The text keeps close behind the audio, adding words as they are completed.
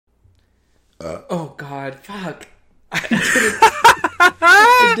Oh, God. Fuck. I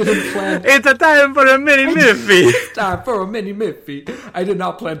didn't plan. It's a time for a mini Miffy. It's time for a mini Miffy. I did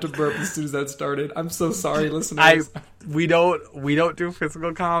not plan to burp as soon as that started. I'm so sorry, listeners. We don't do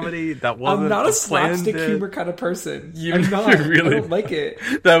physical comedy. That wasn't. I'm not a planned slapstick humor kind of person. You, I'm not. you really I don't like it.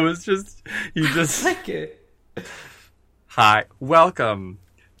 That was just you. Just I like it. Hi, welcome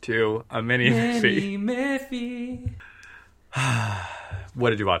to a mini Miffy. Mini Miffy.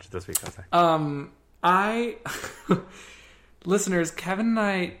 What did you watch this week, Jose? Listeners, Kevin and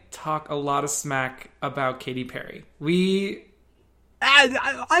I talk a lot of smack about Katy Perry.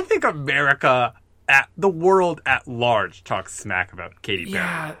 I think America, the world at large, talks smack about Katy Perry.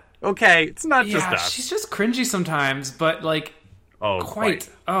 Yeah. Okay, it's not just us. She's just cringy sometimes, but like, quite.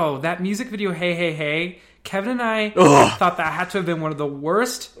 Oh, that music video, Hey, Hey, Hey. Kevin and I thought that had to have been one of the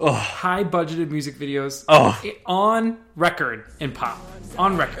worst high-budgeted music videos on record in pop.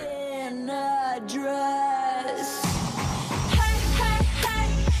 On record. In a dress. Hey, hey, hey.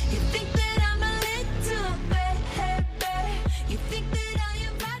 You think that I'm a little baby. You think that I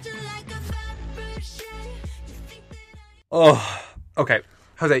am fragile like a Fabergé. You think that Okay.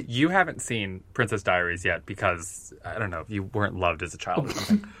 Jose, you haven't seen Princess Diaries yet because, I don't know, you weren't loved as a child or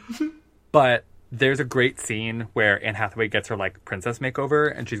something. But there's a great scene where Anne Hathaway gets her, like, princess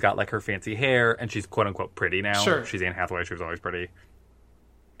makeover, and she's got, like, her fancy hair, and she's quote-unquote pretty now. Sure. She's Anne Hathaway. She was always pretty.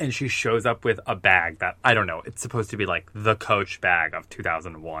 And she shows up with a bag that, I don't know, it's supposed to be, like, the Coach bag of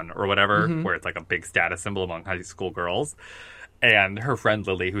 2001 or whatever, where it's, like, a big status symbol among high school girls. And her friend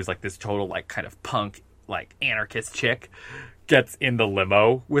Lily, who's, like, this total, like, kind of punk, like, anarchist chick, gets in the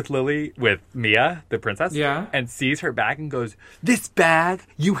limo with Mia, the princess, and sees her bag and goes, "This bag,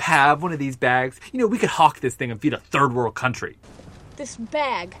 you have one of these bags. You know, we could hawk this thing and feed a third world country." This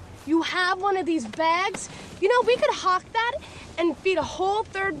bag. You have one of these bags? You know, we could hawk that and feed a whole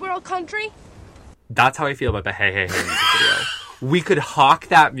third world country. That's how I feel about the Hey Hey Hey music video. We could hawk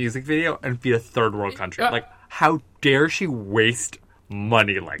that music video and feed a third world country. Like, how dare she waste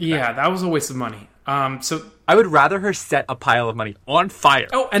money like that? Yeah, that was a waste of money. So I would rather her set a pile of money on fire.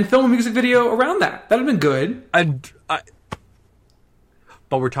 Oh, and film a music video around that. That'd have been good.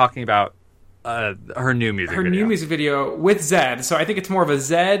 But we're talking about her new music video. Her new music video with Zed. So I think it's more of a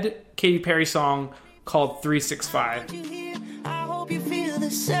Zed Katy Perry song called 365. I hope you feel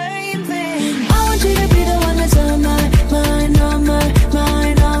the same thing. I want you to be the one that's on my mind, on my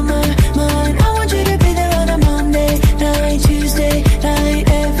mind, on my mind. I want you to be there on a Monday night, Tuesday night,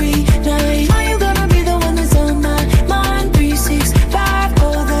 every night. Are you gonna be the one that's on my mind, 365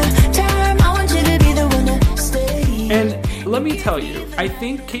 all the time? I want you to be the one to stay. And let me tell you, I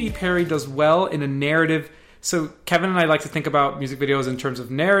think Katy Perry does well in a narrative. So Kevin and I like to think about music videos in terms of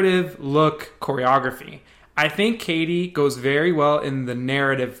narrative, look, choreography. I think Katy goes very well in the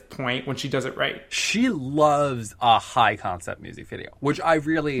narrative point when she does it right. She loves a high concept music video, which I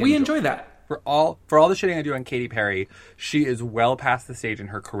really We enjoy that. For all the shitting I do on Katy Perry, she is well past the stage in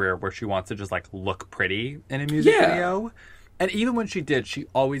her career where she wants to just like look pretty in a music video. And even when she did, she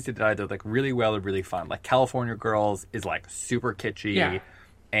always did it either like really well or really fun. Like California Girls is like super kitschy,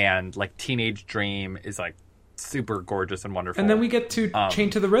 and like Teenage Dream is like super gorgeous and wonderful. And then we get to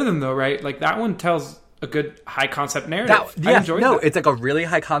Chained to the Rhythm, though, right? Like that one tells a good high concept narrative. I enjoyed that. It's like a really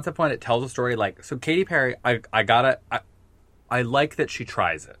high concept one. It tells a story. Like, so Katy Perry, I like that she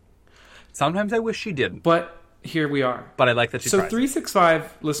tries it. Sometimes I wish she didn't. But here we are. But I like that she tries it. So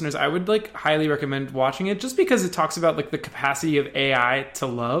 365 listeners, I would like highly recommend watching it just because it talks about like the capacity of AI to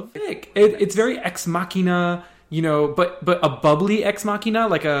love. It's very Ex Machina, you know, but a bubbly Ex Machina,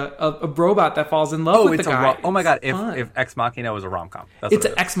 like a robot that falls in love with the guy. Oh my god, if Ex Machina was a rom-com. It's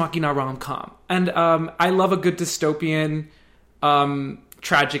an Ex Machina rom-com. And I love a good dystopian,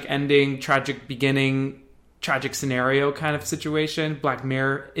 tragic ending, tragic beginning, tragic scenario kind of situation, Black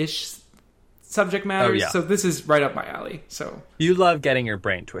Mirror-ish subject matter. So this is right up my alley. So you love getting your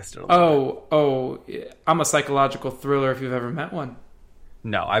brain twisted a little bit. I'm a psychological thriller if you've ever met one.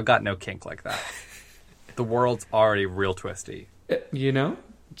 No, I've got no kink like that. The world's already real twisty. You know?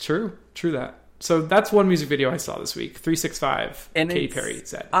 True that. So that's one music video I saw this week. 365. And Katy Perry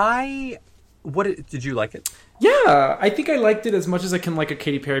said. Did you like it? Yeah, I think I liked it as much as I can like a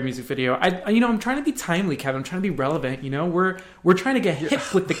Katy Perry music video. I'm trying to be timely, Kevin. I'm trying to be relevant. You know, we're trying to get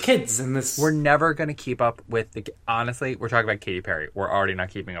hip with the kids in this. We're never going to keep up with the. Honestly, we're talking about Katy Perry. We're already not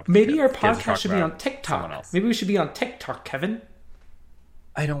keeping up. Maybe our podcast should be on TikTok. Maybe we should be on TikTok, Kevin.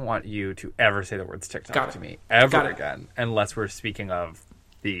 I don't want you to ever say the words TikTok to me ever again, unless we're speaking of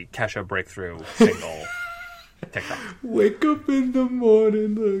the Kesha breakthrough single. TikTok. Wake up in the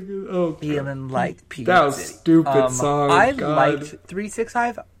morning, feeling like P. That was stupid song. I liked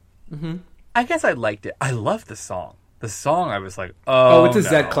 365. I guess I liked it. I loved the song. The song, I was like, oh, it's a no.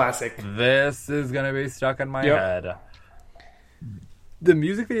 Zed classic. This is going to be stuck in my Yep. head. The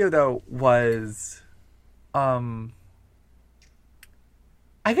music video, though, was... I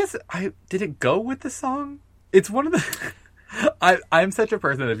guess did it go with the song? It's one of the... I'm such a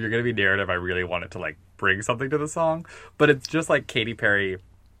person that if you're going to be narrative, I really want it to, like, bring something to the song. But it's just like Katy Perry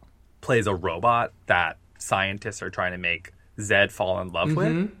plays a robot that scientists are trying to make Zed fall in love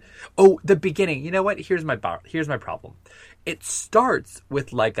with. Oh, the beginning. You know what? Here's my problem. It starts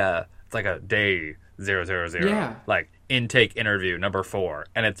with like a day 000. Yeah. Like intake interview number 4,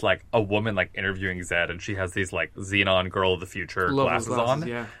 and it's like a woman like interviewing Zed, and she has these like Xenon girl of the future Love those glasses on.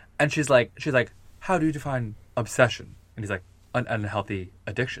 yeah. And she's like, how do you define obsession? And he's like, an unhealthy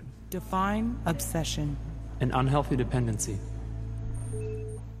addiction. Define obsession. An unhealthy dependency.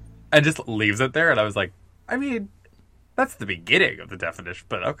 And just leaves it there. And I was like, I mean, that's the beginning of the definition,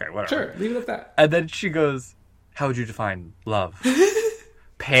 but okay, whatever. Sure, leave it at that. And then she goes, how would you define love?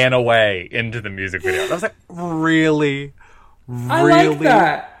 Pan away into the music video. I was like, really? I like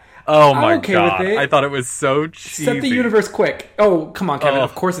that. Oh my okay God. with it. I thought it was so cheesy. Set the universe quick. Oh, come on, Kevin. Oh,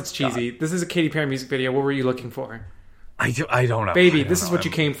 of course it's cheesy. This is a Katy Perry music video. What were you looking for? I don't know. Baby, I don't this is know. what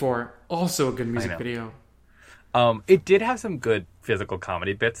you came for. Also a good music know. video. It did have some good physical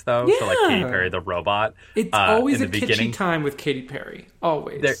comedy bits, though. So, like, Katy Perry, the robot. It's always in a the kitschy beginning, time with Katy Perry.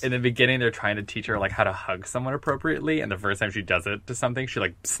 Always. in the beginning, they're trying to teach her, like, how to hug someone appropriately. And the first time she does it to something, she,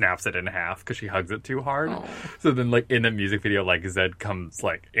 like, snaps it in half because she hugs it too hard. Oh. So then, like, in the music video, like, Zed comes,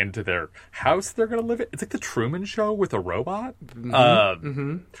 like, into their house they're going to live in. It's like the Truman Show with a robot.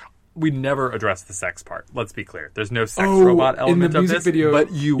 We never address the sex part. Let's be clear. There's no sex robot in the element of music this. video.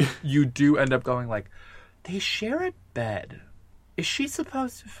 But you do end up going, like, they share a bed. Is she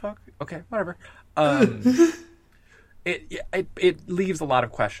supposed to fuck? Okay, whatever. It leaves a lot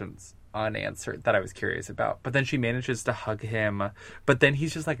of questions unanswered that I was curious about. But then she manages to hug him. But then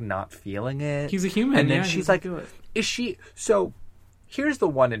he's just like not feeling it. He's a human. And then yeah, she's he like, can do it. is she? So here's the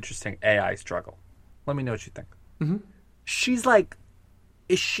one interesting AI struggle. Let me know what you think. Mm-hmm. She's like,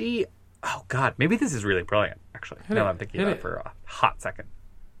 is she? Oh God, maybe this is really brilliant. Actually, now that I'm thinking about it for a hot second.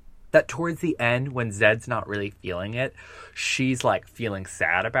 That towards the end, when Zed's not really feeling it, she's like feeling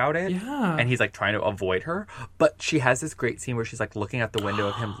sad about it. Yeah. And he's like trying to avoid her. But she has this great scene where she's like looking out the window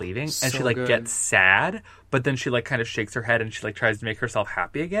of him leaving. And she like good. gets sad. But then she like kind of shakes her head and she like tries to make herself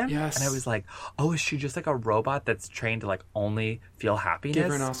happy again. Yes. And I was like, oh, is she just like a robot that's trained to like only feel happiness? Give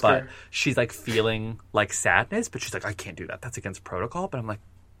her an Oscar. But she's like feeling like sadness. But she's like, I can't do that. That's against protocol. But I'm like,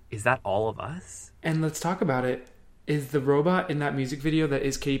 is that all of us? And let's talk about it. Is the robot in that music video that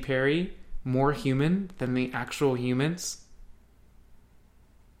is Katy Perry more human than the actual humans?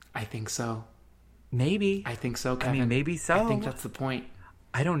 I think so. Maybe. I think so, Kevin. I mean, maybe so. I think that's the point.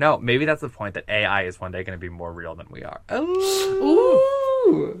 I don't know. Maybe that's the point, that AI is one day going to be more real than we are.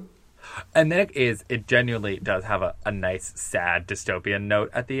 Ooh. And then it genuinely does have a nice, sad dystopian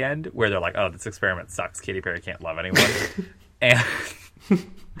note at the end where they're like, oh, this experiment sucks. Katy Perry can't love anyone. And...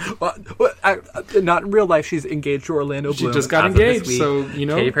 not in real life. She's engaged to Orlando Bloom. She just got as of this engaged, week. so, you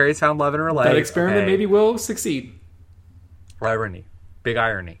know, Katy Perry's found love in her life. that experiment maybe will succeed. Irony. Big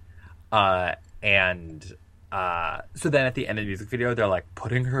irony. So then at the end of the music video, they're like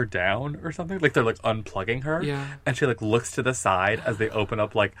putting her down or something. Like they're like unplugging her. Yeah. And she like looks to the side as they open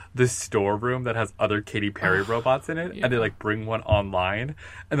up like this storeroom that has other Katy Perry robots in it. Yeah. And they like bring one online.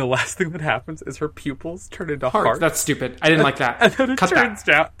 And the last thing that happens is her pupils turn into Hearts. hearts. That's stupid. I didn't like that. And then it Cut turns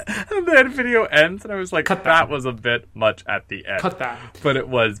down. And then the video ends. And I was like, Cut that that. was a bit much at the end. Cut that. But it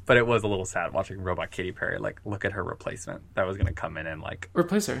was a little sad watching robot Katy Perry like look at her replacement that was going to come in and like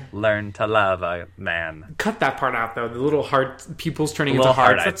Replace her. learn to love a man. Cut that part out, though. The little heart pupils turning The into little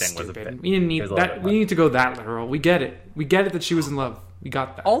heart, hearts. I That's think, was a stupid. bit- We didn't it need was a little that. bit We much. need to go that literal. We get it. We get it that she was in love. We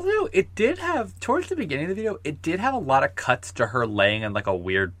got that. Although it did have, towards the beginning of the video, it did have a lot of cuts to her laying in like a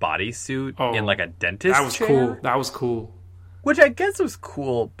weird bodysuit Oh, in like a dentist That was chair, cool. That was cool. which I guess was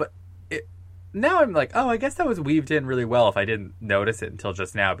cool. But now I'm like, oh, I guess that was weaved in really well. If I didn't notice it until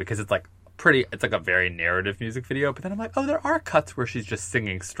just now, because it's like a very narrative music video. But then I'm like, oh, there are cuts where she's just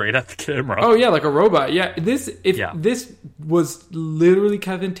singing straight at the camera. Oh yeah, like a robot. Yeah, this Yeah. this was literally,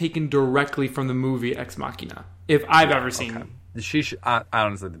 Kevin, taken directly from the movie Ex Machina. If I've ever seen. Okay. She should, I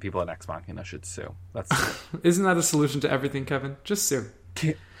honestly, the people at Ex Machina should sue. That's Isn't that a solution to everything, Kevin? Just sue.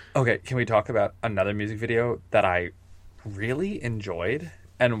 okay. Can we talk about another music video that I really enjoyed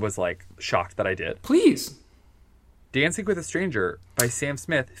and was like shocked that I did? Please. Dancing with a Stranger by Sam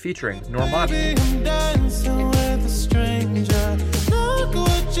Smith featuring Normani. I'm dancing with a stranger. Look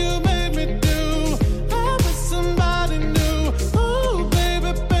what you made me do. I'm with somebody new. Oh,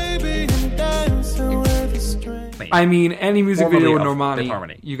 baby, baby, I'm I mean, any music Formerly video with of Normani, Fifth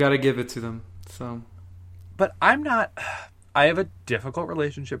Harmony. you got to give it to them. So, But I'm not. I have a difficult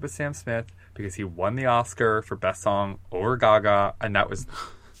relationship with Sam Smith because he won the Oscar for Best Song over Gaga, and that was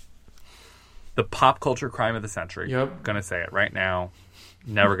the pop culture crime of the century. Yep. Gonna say it right now.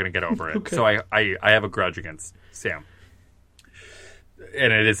 Never gonna get over it. Okay. So I have a grudge against Sam,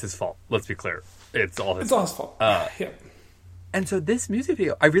 and it is his fault. Let's be clear. It's all his fault. Yeah. And so this music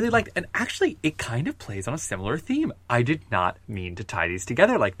video I really liked, and actually it kind of plays on a similar theme. I did not mean to tie these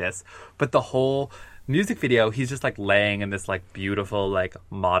together like this, but the whole music video, he's just like laying in this like beautiful like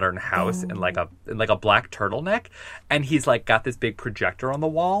modern house in like a black turtleneck, and he's like got this big projector on the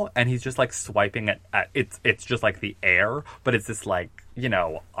wall, and he's just like swiping it at it's just like the air, but it's this like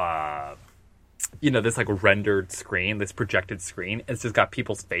this like rendered screen, this projected screen. It's just got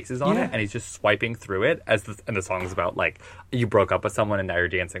people's faces on Yeah. it, and he's just swiping through it and the song's about like you broke up with someone and now you're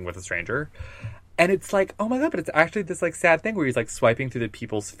dancing with a stranger. And it's like, oh my god, but it's actually this like sad thing where he's like swiping through the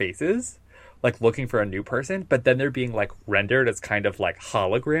people's faces, like looking for a new person, but then they're being like rendered as kind of like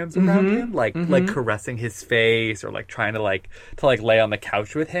holograms around him, like caressing his face or like trying to lay on the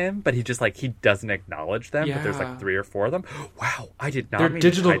couch with him, but he just like he doesn't acknowledge them. But there's Yeah. like 3 or 4 of them. Wow, I did not. They're mean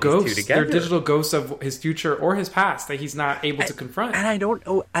digital to tie these two ghosts. together. They're digital ghosts of his future or his past that he's not able to confront. And I don't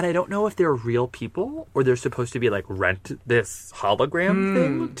know if they're real people or they're supposed to be like rent this hologram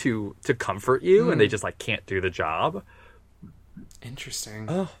thing to comfort you, and they just like can't do the job.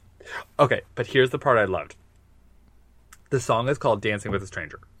 Interesting. Okay, but here's the part I loved. The song is called Dancing with a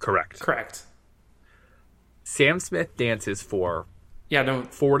Stranger. Correct. Sam Smith dances for Yeah, no.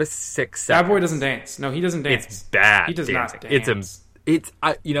 4 to 6 That seconds. boy doesn't dance. No, he doesn't dance. It's bad. He does dancing. not dance. It's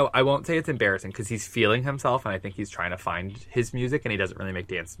I won't say it's embarrassing because he's feeling himself, and I think he's trying to find his music, and he doesn't really make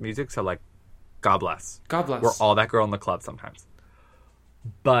dance music. So like, God bless. God bless. We're all that girl in the club sometimes.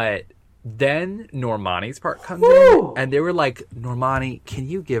 But then Normani's part comes in, and they were like, Normani, can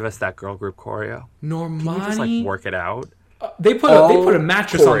you give us that girl group choreo? Normani. Can you just like work it out? They put a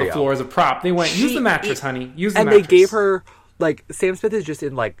mattress on the choreo. floor as a prop. They went, use the mattress, honey. Use the And mattress. they gave her like Sam Smith is just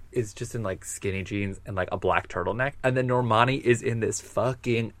in like skinny jeans and like a black turtleneck, and then Normani is in this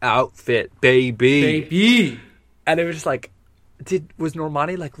fucking outfit, baby. And it was just like, was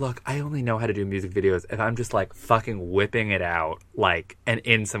Normani like, look, I only know how to do music videos if I'm just like fucking whipping it out, like, and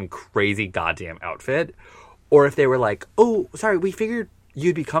in some crazy goddamn outfit, or if they were like, oh, sorry, we figured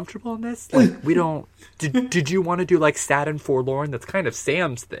you'd be comfortable in this. Like, we don't. Did you want to do like sad and forlorn? That's kind of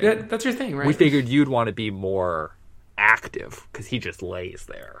Sam's thing. Yeah, that's your thing, right? We figured you'd want to be more active because he just lays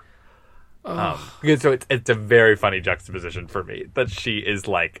there. So it's a very funny juxtaposition for me that she is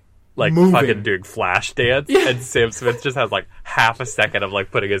like moving. fucking doing flash dance, and Sam Smith just has like half a second of like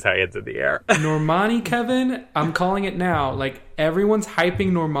putting his hands in the air. Normani, Kevin, I'm calling it now. Like, everyone's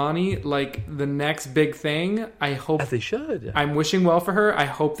hyping Normani like the next big thing. I hope As they should. I'm wishing well for her. I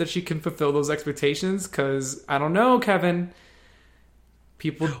hope that she can fulfill those expectations, because I don't know, Kevin.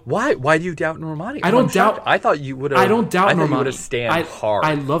 People, Why do you doubt Normani? I don't I'm shocked. doubt. I thought you would have. I don't doubt I thought Normani. you would have stand hard.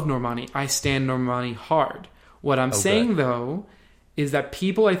 I love Normani. I stand Normani hard. What I'm saying good. though is that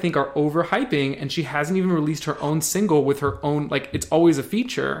people, I think, are overhyping, and she hasn't even released her own single with her own, like, it's always a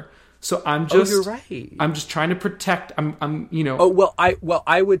feature. So I'm just, you're right. I'm just trying to protect. I'm Oh well,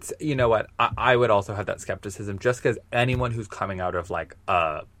 I would say, you know what, I would also have that skepticism, just because anyone who's coming out of like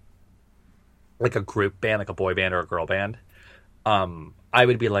a group band, like a boy band or a girl band, I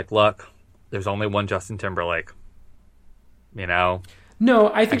would be like, look, there's only one Justin Timberlake, you know.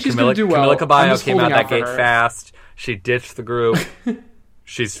 No, I think she's going to do well. Camila I'm Cabello just came holding out out that for gate her. fast. She ditched the group.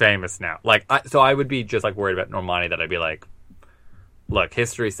 She's famous now. Like, so I would be just like worried about Normani, that I'd be like, look,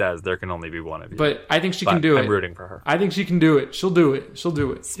 history says there can only be one of you. But I think she can do it. I'm rooting for her. I think she can do it. She'll do it. She'll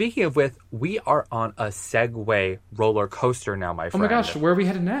do it. Speaking of which, we are on a Segway roller coaster now, my Oh friend. my gosh, where are we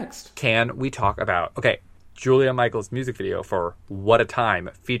headed next? Can we talk about, Julia Michaels' music video for What a Time,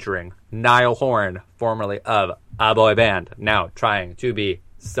 featuring Niall Horan, formerly of A Boy Band, now trying to be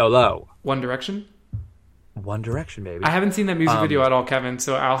solo. One Direction? One Direction, baby. I haven't seen that music video at all, Kevin,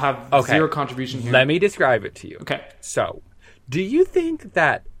 so I'll have zero contribution here. Let me describe it to you. Okay. So, do you think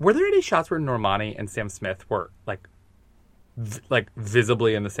that, were there any shots where Normani and Sam Smith were like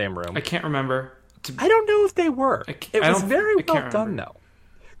visibly in the same room? I can't remember. I don't know if they were. I It was don't- very I can't well done, remember. though.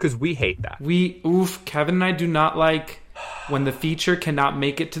 Because we hate that. Kevin and I do not like when the feature cannot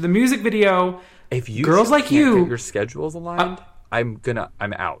make it to the music video. If you girls just like can't you, get your schedules aligned, I'm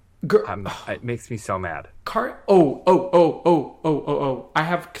out. It makes me so mad. I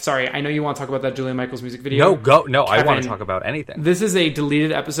have. Sorry, I know you want to talk about that Julia Michaels music video. No, I want Kevin, to talk about anything. This is a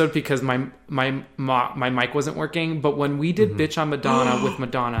deleted episode because my mic wasn't working. But when we did "Bitch on Madonna" with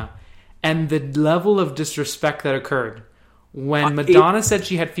Madonna, and the level of disrespect that occurred when Madonna said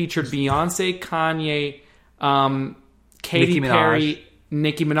she had featured Beyonce, Kanye, Katy Nicki Minaj. Perry,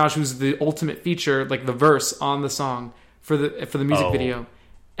 Nicki Minaj, who's the ultimate feature, like the verse on the song for the music video,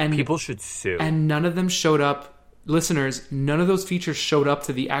 and People should sue. and none of them showed up. Listeners, none of those features showed up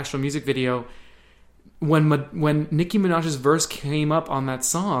to the actual music video. When Nicki Minaj's verse came up on that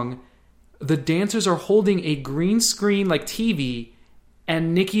song, the dancers are holding a green screen like TV,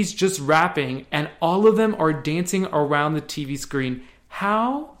 and Nicki's just rapping, and all of them are dancing around the TV screen.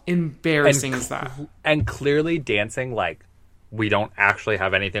 How embarrassing is that? And clearly dancing like we don't actually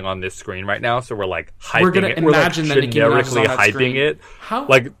have anything on this screen right now, so we're like hyping We're gonna it. imagine we're that like Nicki Minaj is generically on that hyping screen. it. How-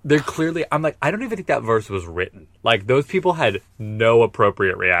 Like they're clearly. I'm like, I don't even think that verse was written. Like those people had no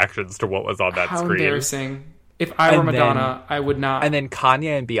appropriate reactions to what was on that How screen. embarrassing. If I were And then- Madonna, I would not. And then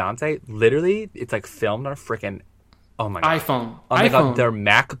Kanye and Beyonce, literally, it's like filmed on a freaking my God. iPhone. On like iPhone. their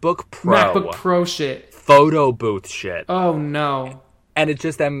MacBook Pro, MacBook Pro shit. photo booth shit, Oh no. and it's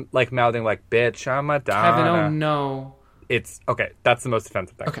just them like mouthing like, "Bitch, I'm Madonna." Kevin, oh no. It's okay. That's the most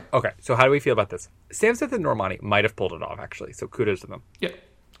offensive thing. Okay. So how do we feel about this? Sam Smith and Normani might have pulled it off, actually. So kudos to them. Yep.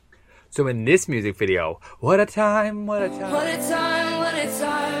 So in this music video, what a time, what a time. What a time, what a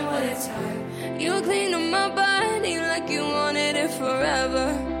time, what a time. You cleaned up my body like you wanted it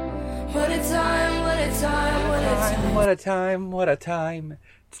forever. What a time, what a time, what a time. What a time, what a time.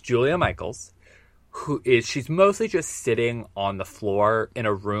 It's Julia Michaels, she's mostly just sitting on the floor in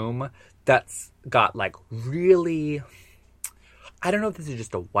a room that's got like really, I don't know if this is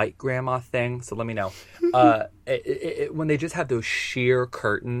just a white grandma thing, so let me know. When they just have those sheer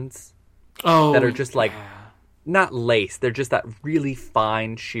curtains Oh, that are just like, not lace, they're just that really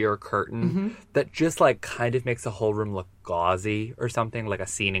fine sheer curtain that just like kind of makes the whole room look gauzy or something, like a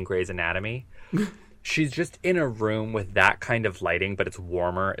scene in Grey's Anatomy. She's just in a room with that kind of lighting, but it's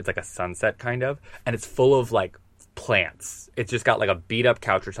warmer. It's like a sunset kind of, and it's full of like plants. It's just got like a beat up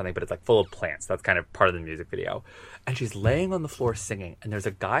couch or something, but it's like full of plants. That's kind of part of the music video. And she's laying on the floor singing, and there's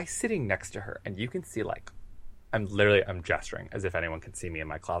a guy sitting next to her, and you can see like, I'm gesturing as if anyone can see me in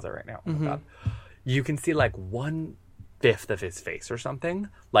my closet right now. Oh my God. You can see like 1/5 of his face or something,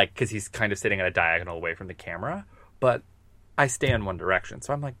 like, because he's kind of sitting at a diagonal away from the camera, but I stay in one direction.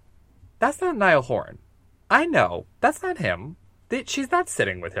 So I'm like, that's not Niall Horan. I know. That's not him. She's not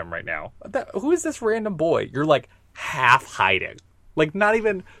sitting with him right now. Who is this random boy? You're like half hiding. Like not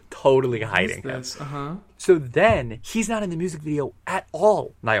even totally hiding him. Uh-huh. So then he's not in the music video at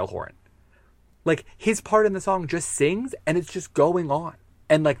all, Niall Horan. Like his part in the song just sings and it's just going on.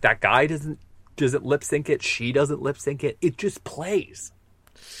 And like that guy doesn't lip sync it. She doesn't lip sync it. It just plays.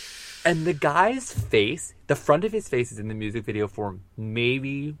 And the guy's face, the front of his face is in the music video for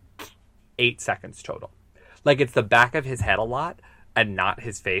maybe 8 seconds total. Like it's the back of his head a lot and not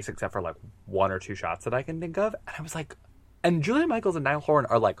his face, except for like 1 or 2 shots that I can think of. And I was like, and Julia Michaels and Niall Horan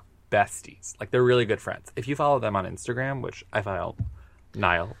are like besties. Like they're really good friends. If you follow them on Instagram, which I follow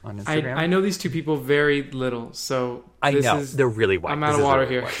Niall on Instagram. I know these two people very little, so I this know is, they're really white. I'm out This of is water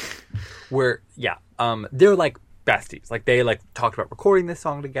really here. white. Where they're like besties. Like they like talked about recording this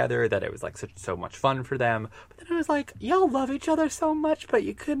song together, that it was like so much fun for them. But then I was like, y'all love each other so much, but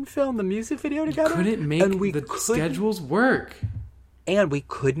you couldn't film the music video together. Couldn't make the schedules work. And we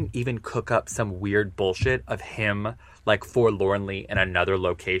couldn't even cook up some weird bullshit of him like forlornly in another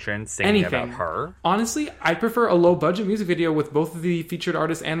location singing about her. Honestly, I prefer a low budget music video with both of the featured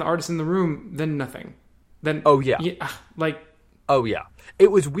artists and the artist in the room than nothing. Oh yeah. Oh yeah.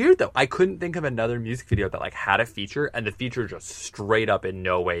 It was weird though. I couldn't think of another music video that like had a feature and the feature just straight up in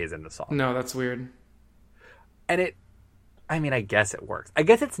no way is in the song. No, that's weird. And I guess it works. I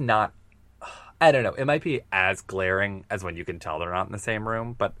guess it's not, I don't know. It might be as glaring as when you can tell they're not in the same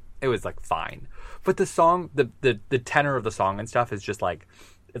room, but it was like fine. But the song, the tenor of the song and stuff is just like,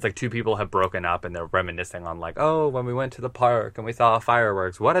 it's like two people have broken up and they're reminiscing on like, oh, when we went to the park and we saw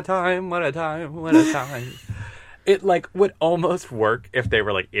fireworks. What a time, what a time, what a time. It like would almost work if they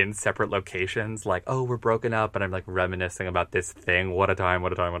were like in separate locations. Like, oh, we're broken up and I'm like reminiscing about this thing. What a time,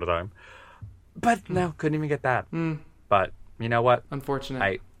 what a time, what a time. But no, couldn't even get that. But you know what?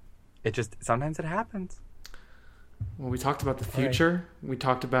 Unfortunate. It just, sometimes it happens. Well, we talked about the future. Right. We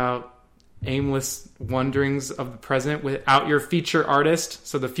talked about aimless wanderings of the present without your feature artist.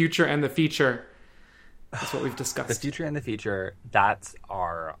 So the future and the feature. That's what we've discussed. The future and the feature. That's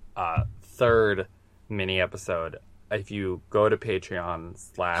our third mini episode. If you go to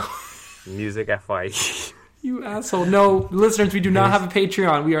Patreon/musicfye. You asshole. No, listeners, we do not have a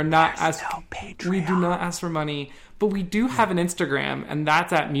Patreon. We are not no Patreon. We do not ask for money. But we do have an Instagram, and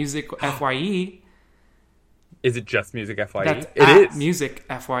that's at musicfye. Is it just musicfye? That's It at is.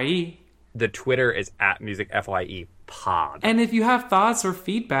 musicfye. The Twitter is at musicfye pod. And if you have thoughts or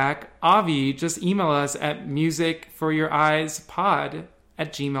feedback, Avi, just email us at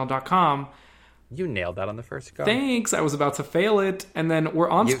musicforyoureyespod@gmail.com. You nailed that on the first go. Thanks. I was about to fail it. And then we're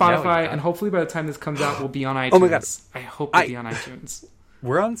on No, Spotify, you got and hopefully by the time this comes out, we'll be on iTunes. Oh my God. I hope we'll be on iTunes.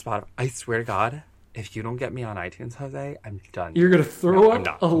 We're on Spotify. I swear to God, if you don't get me on iTunes, Jose, I'm done. You're going to throw I'm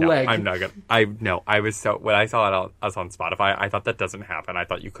up not. a leg. I'm not gonna. I was so when I saw us on Spotify, I thought that doesn't happen. I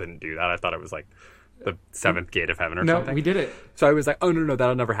thought you couldn't do that. I thought it was like the seventh gate of heaven or No, something. we did it. So I was like, oh no,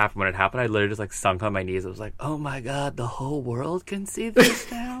 that'll never happen. When it happened, I literally just like sunk on my knees. I was like, oh my God, the whole world can see this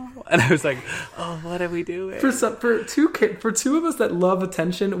now. And I was like, oh, what are we doing? For two of us that love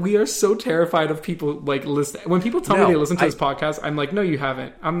attention, we are so terrified of people like listening. When people tell me they listen to this podcast, I'm like, no, you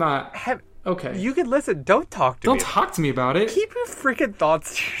haven't. I'm not. Okay. You can listen. Don't talk to me. Don't talk to me about it. Keep your freaking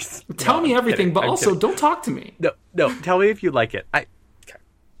thoughts to yourself. Tell me everything, kidding. but I'm also kidding. don't talk to me. No. Tell me if you like it. I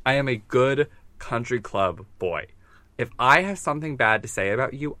am a good country club boy. If I have something bad to say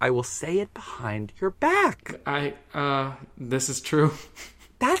about you, I will say it behind your back. This is true.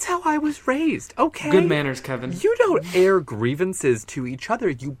 That's how I was raised. Okay. Good manners, Kevin. You don't air grievances to each other.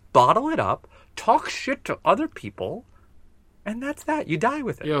 You bottle it up, talk shit to other people, and that's that. You die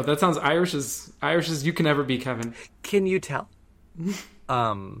with it. Yo, that sounds Irish as you can ever be, Kevin. Can you tell?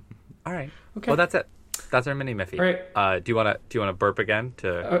 All right. Okay. Well, that's it. That's our mini Miffy. All right. Do you wanna burp again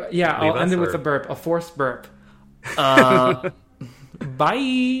to? Yeah, leave I'll us, end it with or- a burp, a forced burp. Bye.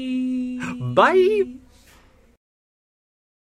 Bye.